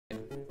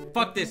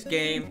Fuck this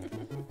game.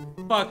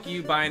 Fuck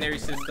you, binary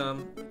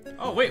system.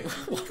 Oh wait,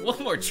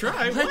 one more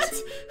try. What?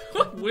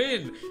 What?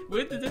 When?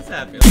 When did this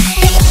happen?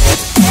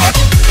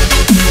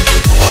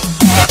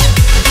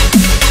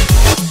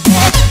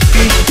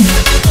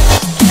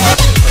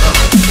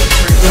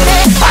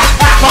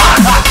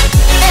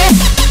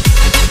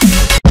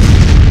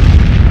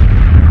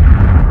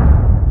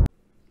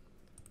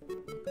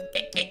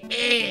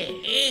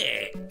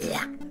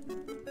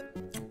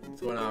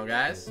 What's going on,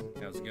 guys?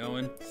 How's it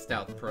going?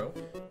 Stealth Pro.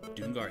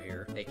 Doomgar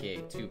here.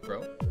 AKA 2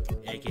 Pro.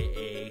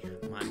 AKA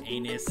my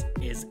anus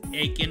is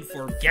aching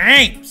for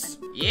games!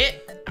 Yeah!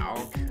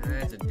 All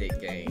kinds of dick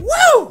games.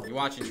 Woo! You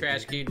watching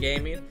Trash Kid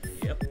Gaming?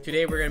 Yep.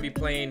 Today we're gonna be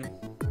playing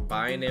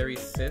Binary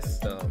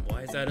System.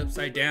 Why is that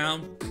upside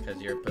down?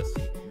 Because you're a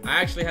pussy.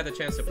 I actually had the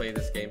chance to play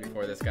this game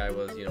before this guy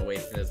was, you know,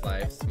 wasting his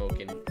life,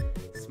 smoking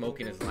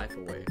his life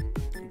away.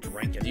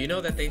 Drinking. Do you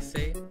know that they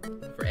say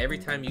for every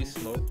time you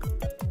smoke,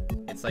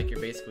 it's like you're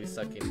basically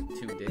sucking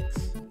 2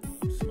 dicks?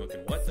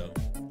 Smoking what though?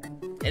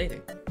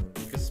 Anything.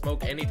 You can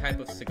smoke any type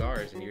of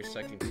cigars and you're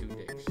sucking 2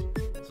 dicks.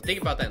 So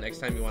think about that next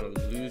time you want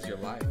to lose your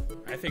life.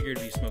 I figured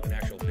it'd be smoking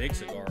actual big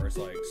cigars,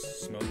 like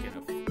smoking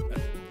a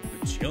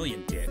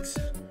bajillion dicks.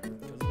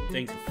 Those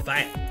things are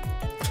fat.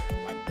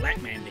 Like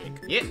black man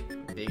dick. Yeah,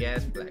 big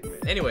ass black man.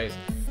 Anyways,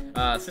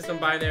 System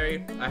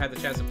Binary, I had the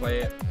chance to play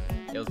it.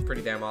 It was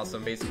pretty damn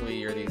awesome. Basically,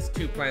 you're these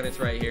 2 planets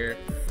right here,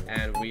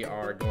 and we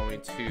are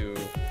going to...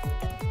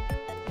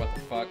 What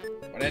the fuck?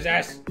 What is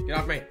this? Get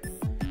off me!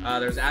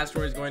 There's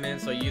asteroids going in,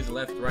 so you use the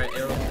left, right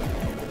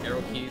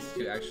arrow keys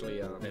to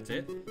actually... That's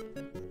it?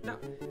 No.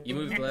 You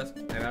move the left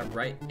and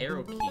right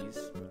arrow keys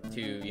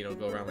to, you know,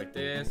 go around like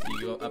this. You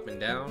go up and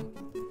down.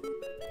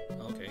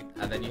 Okay.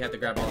 And then you have to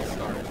grab all the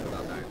stars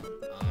without dying.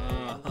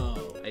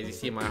 Oh. As you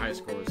see, my high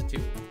score was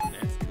 2.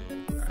 That's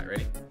cool. Alright,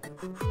 ready?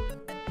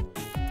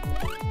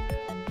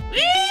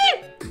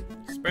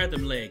 Spread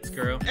them legs,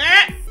 girl.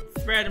 Ah!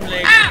 Spread them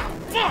legs. Ah!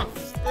 Fuck!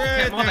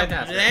 Spread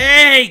Multitask. them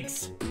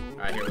legs!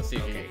 Alright, here, we'll see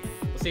if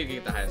you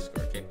get the highest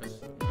score, okay? I guess.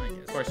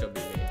 Of course you'll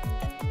beat me.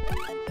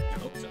 I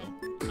hope so.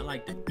 I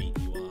like to beat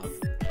you off.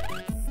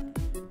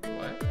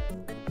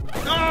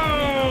 What? No!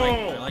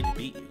 I like to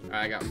beat you.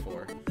 Alright, I got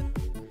 4.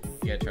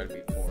 You gotta try to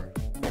beat 4.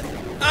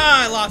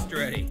 Ah, I lost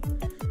already.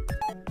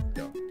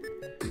 Go.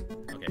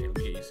 Okay, let me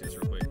get used to this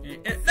real quick.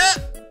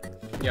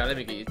 Yeah, let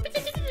me get you.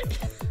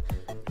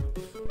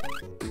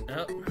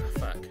 Oh,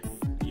 fuck.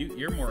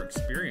 You're more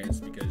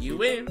experienced because You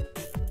win.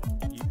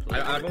 You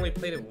played I've only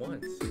played it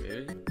once,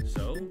 dude.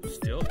 So,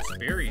 still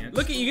experienced.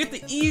 Look at you, get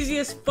the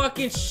easiest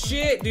fucking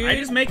shit, dude. I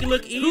just make it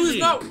look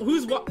easy.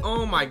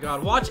 Oh my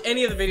god, watch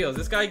any of the videos.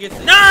 This guy gets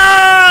it. No!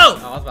 Oh,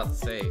 I was about to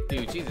say,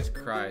 dude, Jesus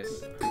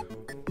Christ.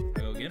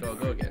 Go again? Go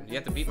again. You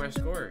have to beat my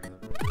score.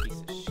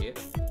 Piece of shit.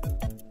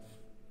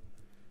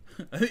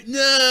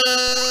 No!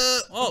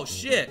 Oh,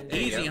 shit. There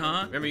you Easy, go.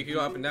 huh? Remember, you can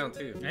go up and down,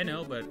 too. I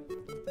know, but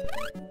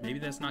maybe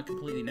that's not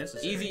completely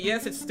necessary. Easy,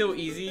 yes, it's still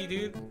easy,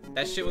 dude.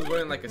 That shit was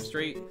going like a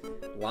straight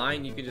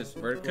line. You could just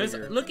vertically.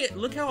 Because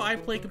look how I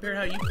play compared to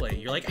how you play.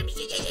 You're like,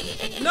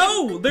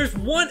 no, there's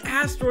 1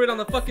 asteroid on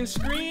the fucking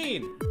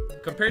screen.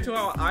 Compared to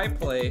how I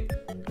play,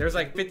 there's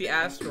like 50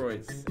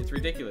 asteroids. It's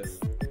ridiculous.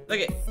 Look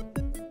at.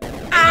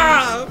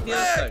 Ah! Yeah,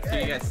 that sucks.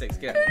 Here, you got 6.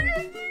 Get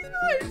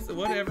out. So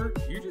whatever.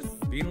 You're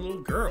just being a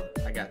little girl.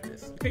 I got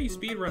this. Look how you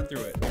speed run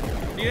through it.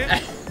 See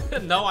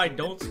that? No, I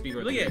don't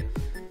speedrun. Look at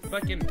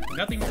fucking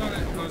nothing's on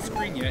the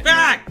screen yet.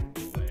 Back!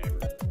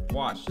 Whatever.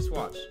 Watch, just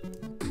watch.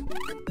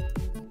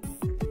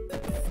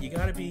 You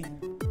gotta be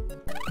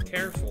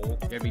careful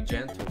You gotta be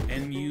gentle.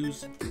 and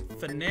use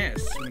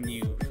finesse when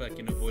you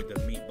fucking avoid the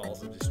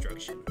meatballs of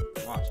destruction.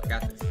 Watch, I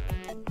got this.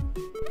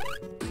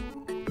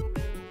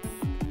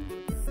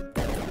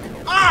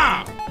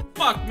 Ah!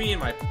 Fuck me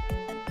and my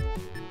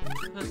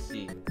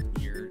pussy.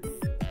 Your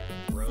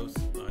gross,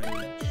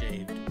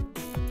 unshaved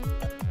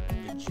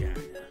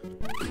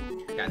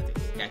vagina. Got this.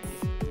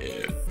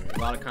 A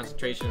lot of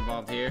concentration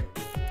involved here.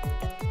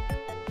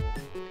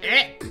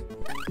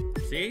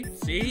 See?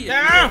 See?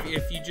 No!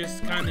 If you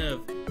just kind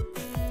of,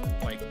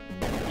 like, be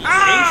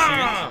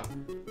Ah!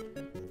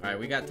 Alright,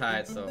 we got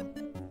tied, so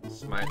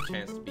it's my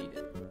chance to beat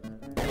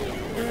it.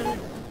 patient.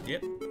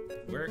 Yep.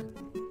 Work.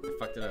 I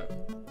fucked it up.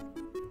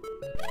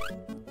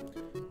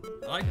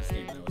 I like this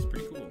game, though. It's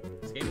pretty cool.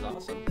 This game is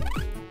awesome.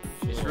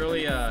 It's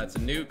really, it's a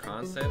new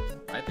concept,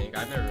 I think.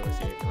 I've never really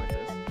seen anything like this.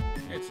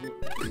 It's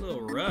a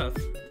little rough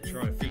to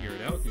try to figure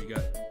it out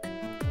because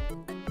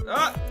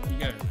you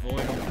gotta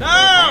avoid all the No!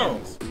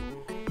 hands.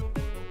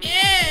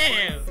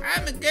 Ew,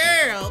 I'm a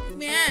girl.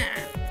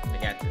 Yeah. I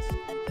got this.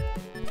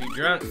 Too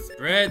drunk.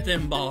 Spread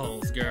them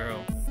balls,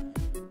 girl.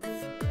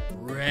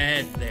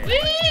 Spread them.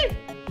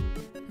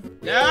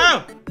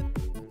 No!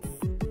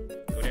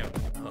 Go down.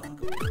 Oh,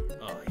 go down.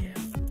 Oh yeah.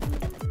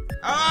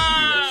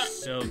 Ah! You did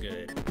so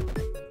good.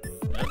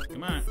 Oh,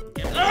 come on.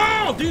 Get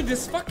Oh, dude,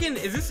 this fucking...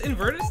 Is this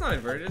inverted? It's not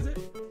inverted, is it?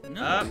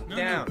 No, Up, no,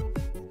 down. no.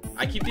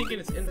 I keep thinking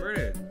it's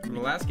inverted from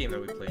the last game that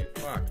we played.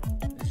 Fuck.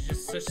 It's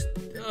just such.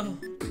 Oh,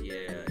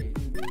 yeah.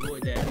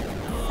 Avoid that.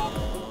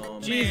 Oh,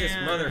 Jesus,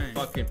 man.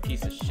 motherfucking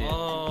piece of shit.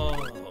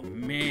 Oh,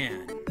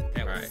 man.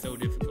 That was so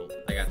difficult.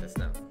 I got this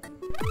now.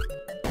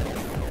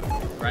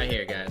 Right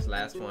here, guys.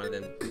 Last one,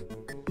 then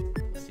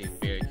see if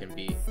Barry can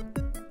beat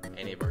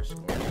any of our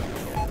scores.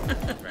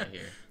 Right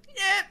here.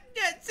 Yep,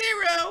 got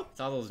 0. It's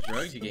all those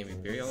drugs you gave me,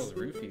 Barry. All those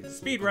roofies.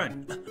 Speed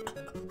run.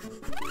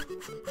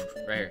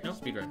 Right here. Nope.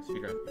 Speed run.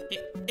 Speed run.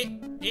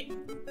 Eh.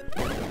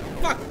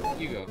 Fuck!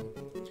 You go.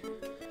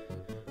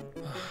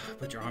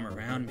 Put your arm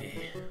around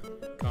me.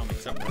 Call me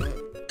something.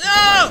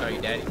 Oh! Sorry,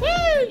 daddy.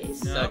 Woo! You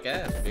suck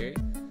ass, Barry.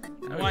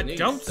 No, I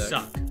don't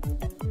suck.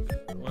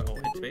 What? Oh,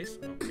 hit space?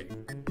 Okay.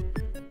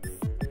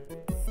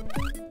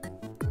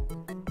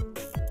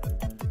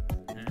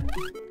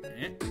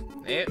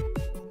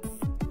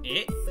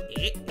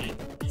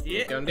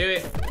 Yep. Don't do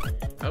it.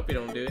 I hope you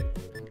don't do it.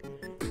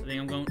 I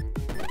think I'm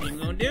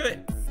gonna do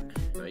it.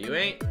 No, you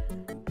ain't.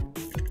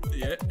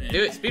 Yeah.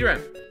 Do it. Speed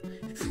run.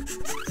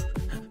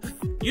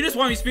 You just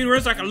want me to speed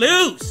run so I can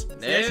lose. No.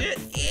 That's it.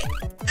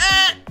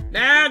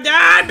 Now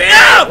die,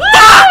 Bill! No!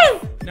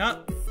 Fuck!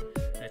 No.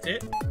 That's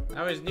it. I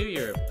always knew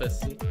you were a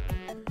pussy.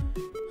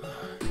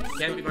 You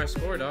can't beat my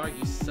score, dog.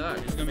 You suck.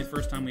 This is gonna be the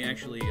first time we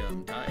actually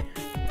tie.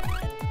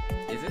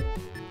 Is it?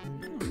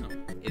 No.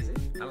 Is it?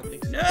 I don't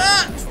think so. No!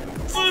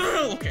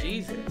 Okay.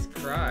 Jesus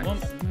Christ.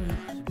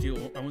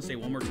 I won't say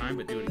one more time,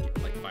 but do it again,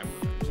 like 5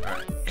 more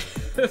times.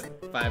 Alright.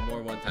 5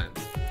 more, 1 time.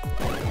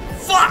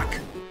 Fuck!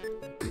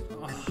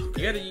 Oh,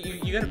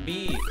 you gotta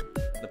beat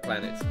the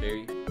planets,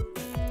 Barry.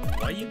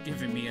 Why are you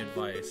giving me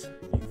advice,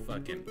 you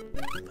fucking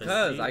pussy?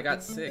 Because I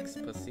got 6,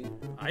 pussy.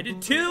 I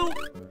did 2!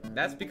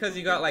 That's because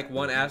you got like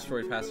 1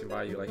 asteroid passing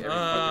by you like every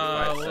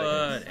fucking 5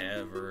 seconds.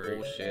 Whatever.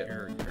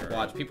 Bullshit.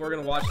 Watch, people are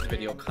gonna watch this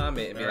video,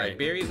 comment, and be like, Right.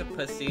 Barry's a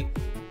pussy,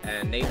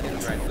 and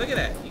Nathan's right. Look at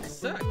that, you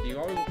suck. You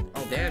always,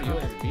 oh damn, you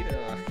almost beat it.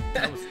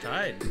 I was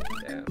tied.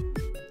 Damn.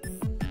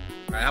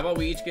 Alright, how about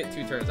we each get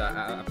 2 turns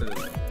after this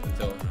one,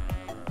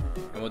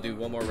 and we'll do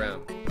 1 more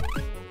round.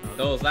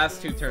 Those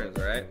last 2 turns,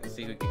 alright? Let's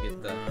see who can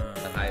get the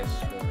highest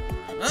score.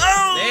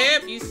 Oh!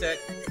 Damn, you suck.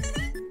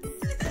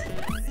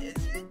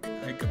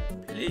 I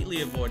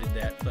completely avoided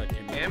that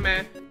fucking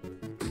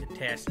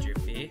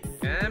catastrophe.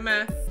 Come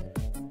on.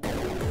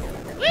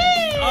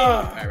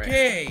 Oh, Alright.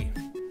 okay.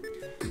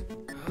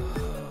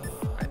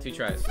 Alright, 2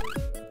 tries.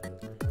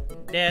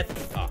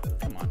 Death. Oh,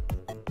 come on.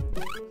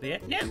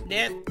 Death.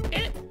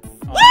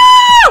 Oh. Woo!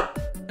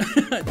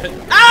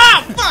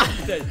 Ah, fuck!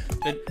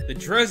 The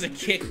drugs have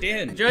kicked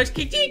in. Drugs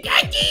kicked in,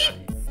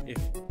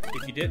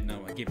 If you didn't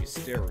know, I gave you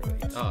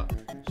steroids. Oh,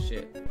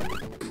 shit.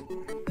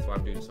 That's why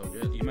I'm doing so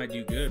good. You might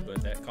do good,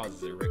 but that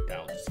causes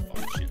erectile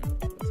dysfunction.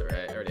 That's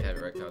alright, I already have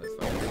erectile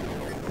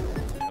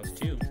dysfunction. That was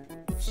 2.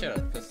 Shut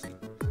up, pussy.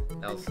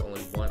 That was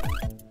only 1.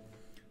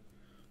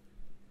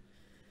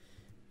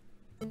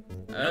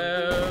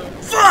 Oh.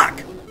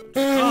 Fuck!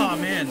 Oh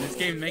man, this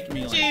game's making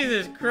me like...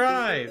 Jesus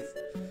Christ!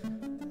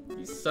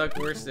 You suck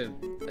worse than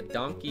a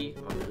donkey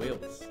on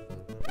wheels.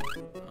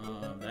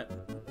 That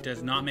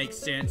does not make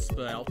sense,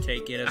 but I'll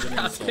take it as an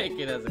I'll insult. take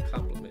it as a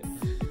compliment.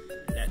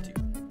 That too.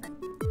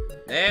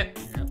 Eh?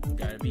 Yep,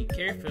 gotta be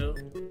careful.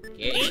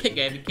 Yeah,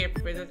 gotta be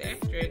careful for those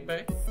asteroids,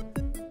 boy.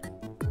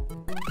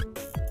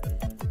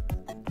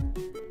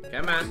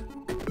 Come on.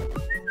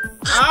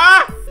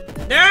 Ah!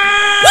 No!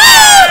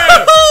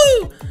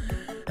 Woo!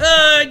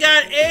 I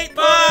got 8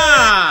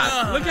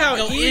 Fuck! Look how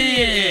go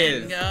easy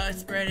it in. is.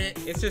 Spread it.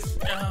 It's just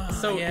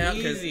so yeah,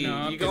 easy.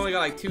 No, you only got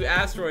like 2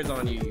 asteroids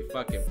on you, you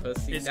fucking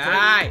pussy. It's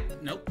Die!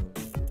 Nope.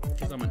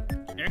 Because I'm an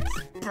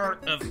expert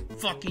of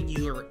fucking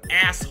your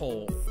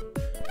asshole.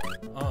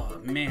 Oh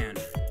man.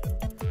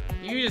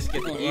 You just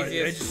get the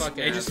easiest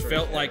fucking It just asteroid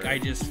felt like ever.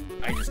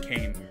 I just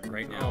came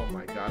right now. Oh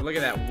my god, look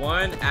at that.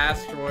 1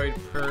 asteroid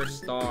per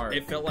star.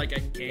 It felt like I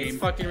came. It's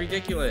fucking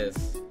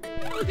ridiculous.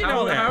 Look at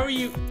all that. How are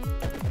you?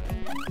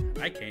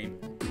 I came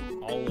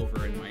all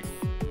over in my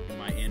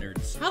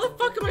innards. How the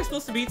fuck am I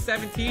supposed to beat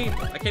 17?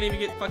 I can't even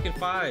get fucking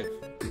 5. I'm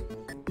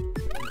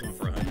going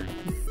for 100.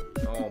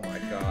 Oh my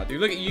god, dude,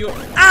 look at you.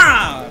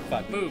 Ah!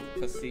 Fuck, move,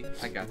 pussy.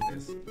 I got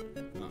this.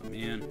 Oh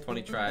man,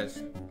 20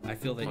 tries. I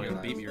feel that you're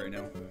gonna 20 beat me right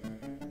now.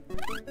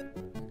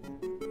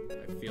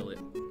 I feel it.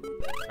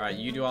 Alright,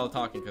 you do all the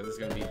talking because it's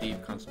gonna be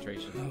deep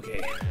concentration.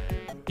 Okay.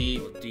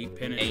 Deep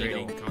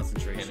penetrating anal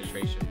concentration.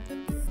 penetration.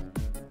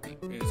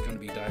 It's gonna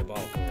be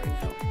diabolical right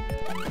now.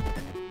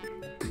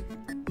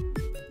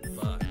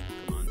 Fuck,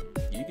 come on.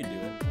 You can do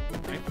it.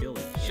 I feel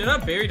it. Shut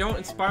up, Barry. Don't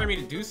inspire me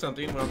to do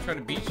something when I'm trying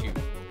to beat you.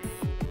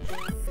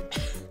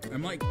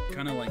 I'm like,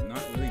 kind of like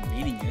not really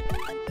meaning it.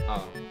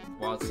 Oh,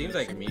 well, it seems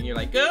like I mean, you're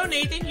like, go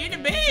Nathan, you're the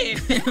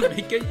best.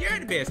 Because you're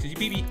the best, because you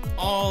beat me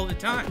all the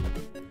time.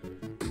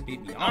 You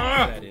beat me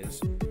off, that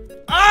is.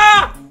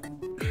 Ah!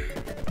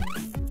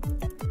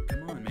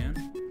 Come on, man.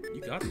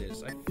 You got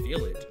this. I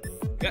feel it.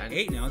 You got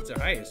 8 now. It's the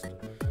highest.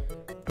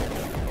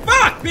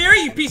 Fuck,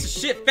 Barry, you piece of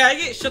shit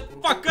faggot. Shut the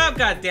fuck up,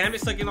 goddammit.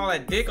 Sucking all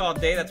that dick all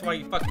day. That's why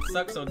you fucking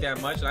suck so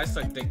damn much. And I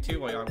suck dick too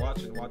while y'all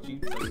watching. Watch you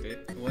suck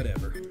dick.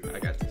 Whatever. I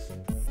got this.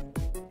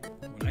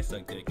 When I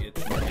suck dick,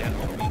 it's down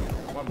on me.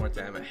 One more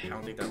time. I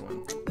don't think that one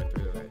went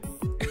through the right.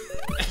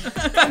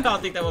 I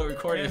don't think that will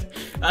record it.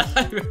 I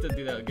thought you were to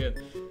do that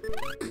good.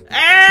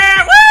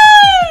 Ah,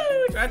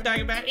 woo! I'm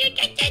talking about you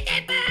can take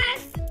that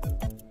bus.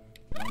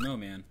 I don't know,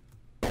 man.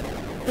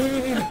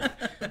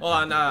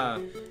 Hold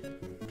on,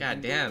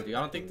 god damn, dude. I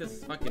don't think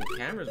this fucking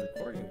camera's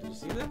recording. Did you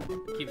see that?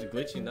 It keeps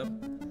glitching up.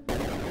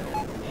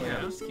 Yeah,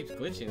 it just keeps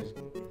glitching.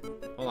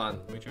 Hold on.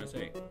 What are you trying to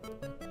say?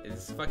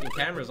 This fucking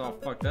camera's all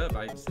fucked up.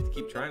 I just have to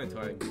keep trying until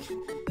I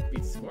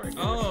beat the score again.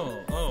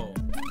 Oh,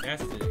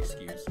 that's the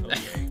excuse.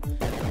 Okay.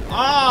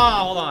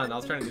 Oh, hold on. I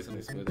was trying to do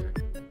something smoother.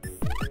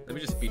 Let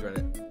me just speedrun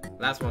it.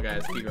 Last one,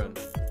 guys. Speedrun.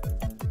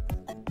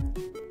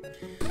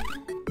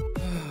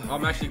 Oh,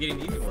 I'm actually getting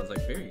easy ones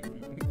like Barry.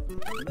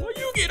 Well,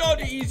 you get all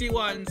the easy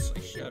ones.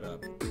 Shut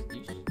up.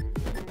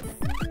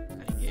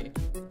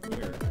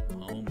 You're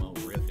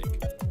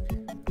homorific.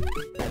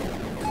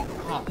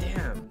 Oh,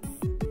 damn.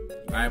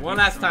 Alright, one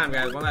last time,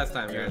 guys. One last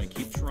time, You're guys.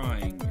 gonna keep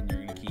trying, and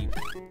you're gonna keep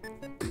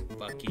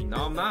fucking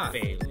No, I'm not.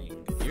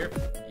 failing.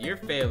 You're a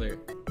failure.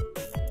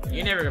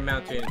 You never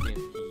amount to anything.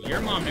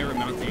 Your mom never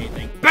amounted to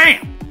anything.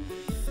 BAM!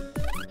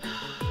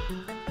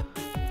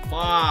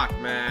 Fuck,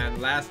 man.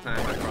 Last time,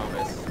 I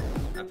promise.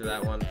 After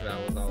that one, I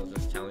was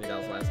just telling you that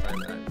was the last time.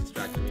 That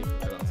distracted me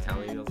because I was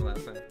telling you that was the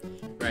last time.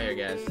 Right here,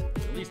 guys.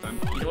 At least I'm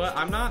honest. You know what?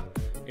 I'm not.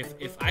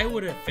 If I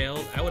would have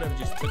failed, I would have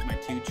just took my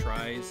 2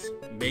 tries,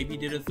 maybe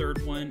did a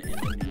 3rd one, and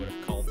then would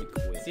have called it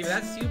quits. See,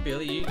 that's you,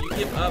 Billy. You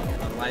give up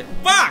on life.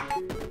 Fuck!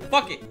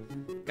 Fuck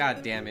it.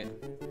 God damn it.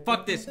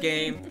 Fuck this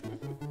game.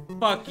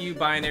 Fuck you,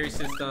 binary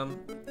system.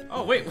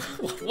 Oh, wait.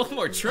 One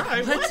more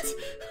try?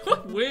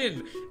 What?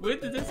 When? When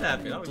did this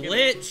happen?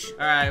 Glitch!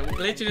 Alright,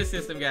 glitch in the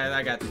system, guys.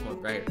 I got this one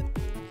right here.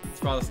 It's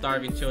for all the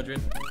starving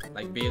children,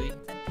 like Billy.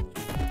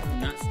 I'm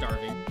not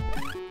starving.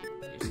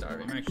 You're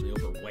starving. I'm actually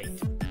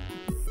overweight.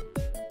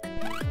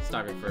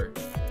 Starving for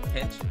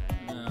pinch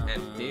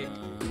and dick.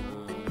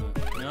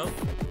 Nope.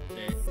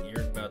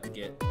 You're about to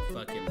get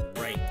fucking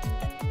raped.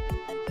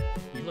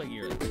 You like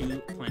you're 2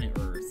 planet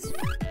Earths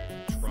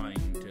trying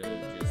to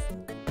just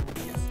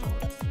get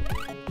stars.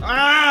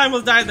 Ah, I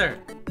almost died there.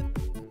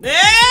 Yeah,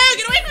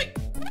 get away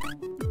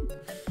from me!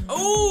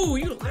 Oh,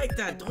 you like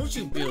that, don't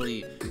you,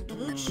 Billy?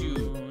 Don't you?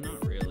 No,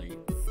 not really.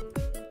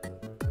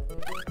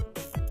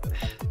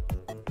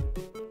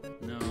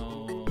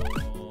 No.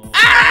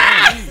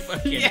 Ah! You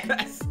fucking,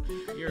 Yes!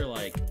 You're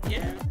like,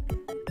 yeah.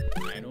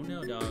 I don't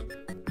know, dog.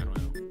 I don't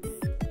know.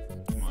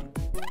 Come on.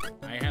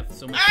 I have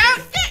so much.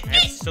 I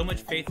have so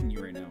much faith in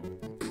you right now.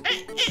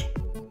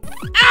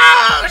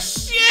 Oh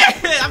shit!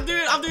 I'm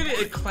doing it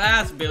in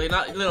class, Billy,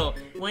 not little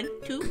 1,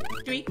 2,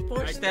 3,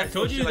 4 I steps.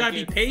 told you you like gotta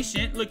be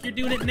patient. Look, you're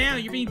doing it now.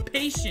 You're being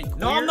patient. Queer.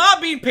 No, I'm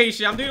not being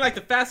patient. I'm doing like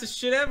the fastest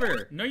shit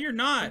ever. No, you're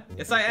not.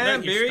 Yes, I am,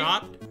 Look, you Barry.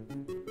 stopped.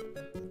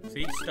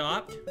 See,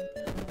 stopped.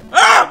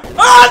 Ah!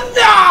 Oh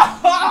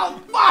no!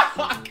 Oh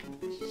fuck!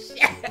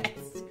 Shit!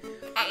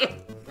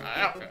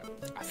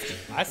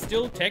 I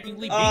still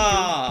technically beat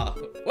Ah!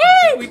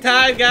 Woo! We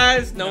tied,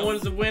 guys. No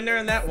one's a winner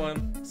in that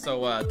one. So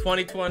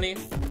 2020,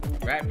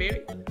 right,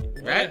 Barry?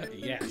 you. Right?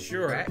 Yeah,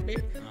 sure. Right,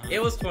 Barry?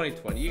 It was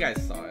 2020. You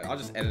guys saw it. I'll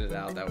just edit it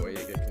out. That way you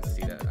guys can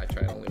see that I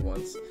tried only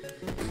once.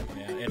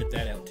 Yeah, edit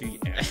that out too, you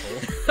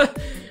asshole.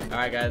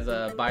 Alright,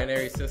 guys.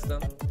 Binary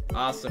system.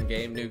 Awesome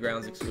game.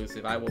 Newgrounds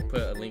exclusive. I will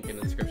put a link in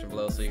the description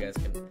below so you guys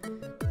can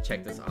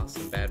check this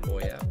awesome bad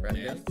boy out. Right,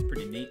 Yeah, Billy? it's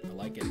pretty neat. I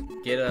like it.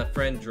 Get a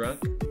friend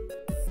drunk.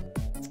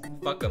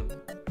 Fuck him.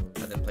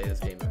 And then play this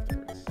game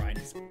afterwards. Right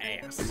in his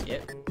ass.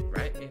 Yep.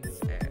 Right in his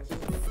ass.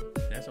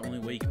 That's the only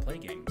way you can play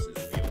games is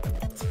if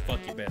you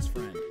fuck your best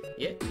friend.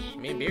 Yeah.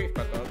 Me and Barry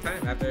fuck all the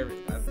time.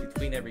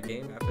 Between every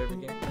game. After every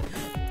game.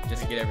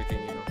 Just to get everything,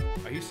 you know.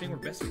 Are you saying we're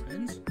best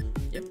friends?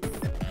 Yep.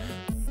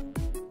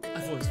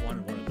 I've always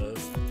wanted one of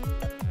those.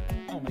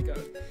 Oh my god.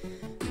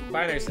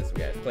 Binary system,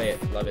 guys. Play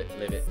it. Love it.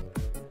 Live it.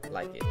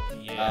 Like it.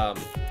 Yeah.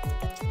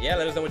 Yeah,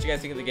 let us know what you guys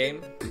think of the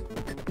game.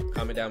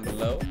 Comment down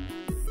below.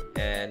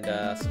 And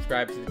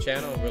subscribe to the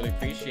channel. Really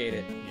appreciate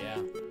it. Yeah.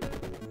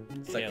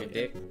 Suck your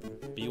dick.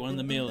 Be one of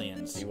the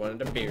millions. Be one of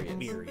the billions.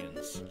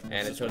 Millions.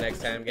 And until next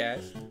time,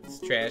 guys, it's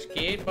Trash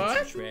Kid, boy.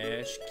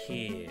 Trash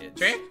kids.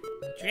 Trash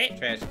Kid.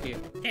 Trash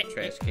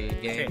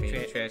Kid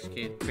Gaming. Trash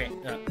Kid.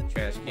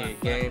 Trash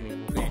Kid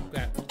Gaming.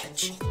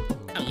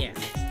 Oh yeah.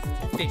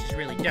 Fish is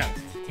really dumb.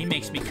 He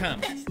makes me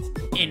come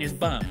in his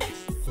bum.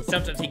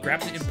 Sometimes he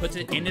grabs it and puts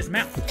it in his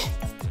mouth.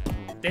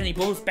 Then he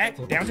blows back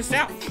down to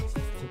south.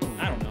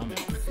 I don't know,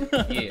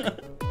 man. Yeah.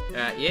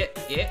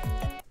 Yeah.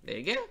 There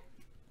you go.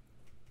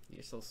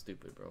 You're so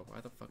stupid, bro.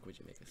 Why the fuck would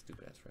you make a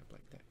stupid ass rap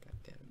like that? God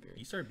damn it, Barry.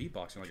 You started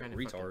beatboxing like a Trying to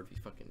retard.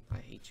 I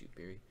hate you,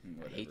 Barry.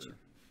 I hate you.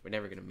 We're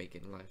never gonna make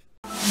it in life.